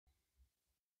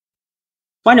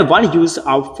Find the values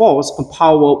of 4 and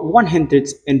power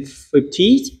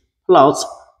 150 plus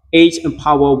 8 and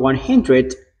power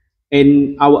 100,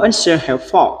 and our answer have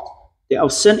 4. The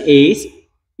option A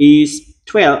is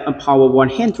 12 and power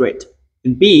 100,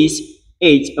 and B is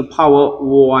 8 and power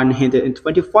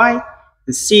 125,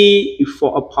 and C is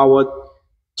 4 and power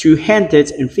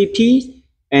 250,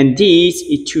 and D is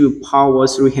 2 power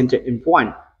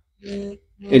 301.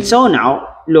 And so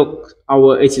now look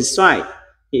our exercise.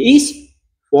 It is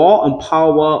 4 and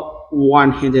power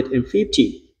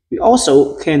 150. We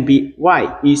also can be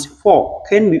write is 4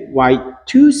 can be write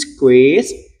 2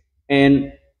 squares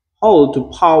and whole to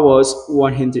powers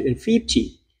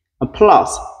 150. And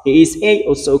plus it is 8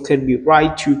 also can be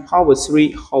write to power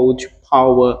 3 whole to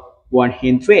power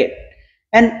 100.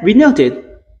 And we noted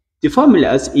the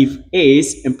formulas if a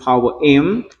and power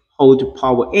m whole to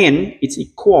power n is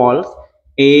equal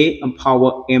a and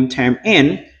power m times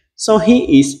n. So here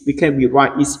is we can be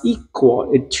write is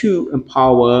equal to 2 and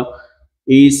power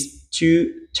is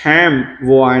 2 times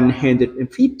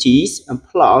 150 and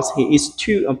plus here is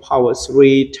 2 and power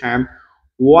 3 times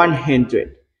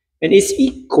 100, and it's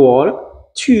equal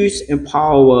 2 and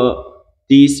power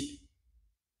this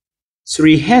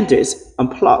 300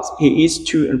 and plus here is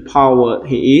 2 and power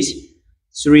here is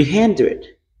 300.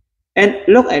 And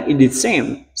look at it the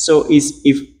same. So it's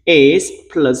if a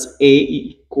plus a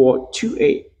equal to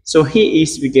a. So here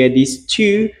is we get this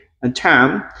 2 and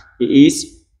time it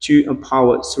is 2 and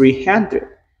power 300.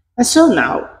 And so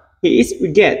now here is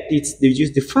we get this, they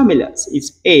use the formulas.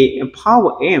 It's a and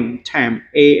power m times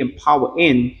a and power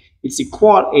n is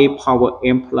equal a power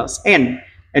m plus n.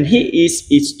 And here is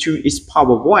 2 is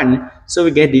power 1. So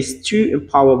we get this 2 and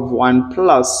power 1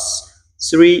 plus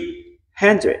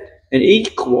 300 and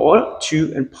equal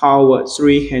 2 and power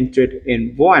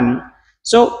 301.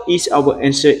 So is our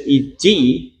answer is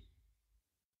D.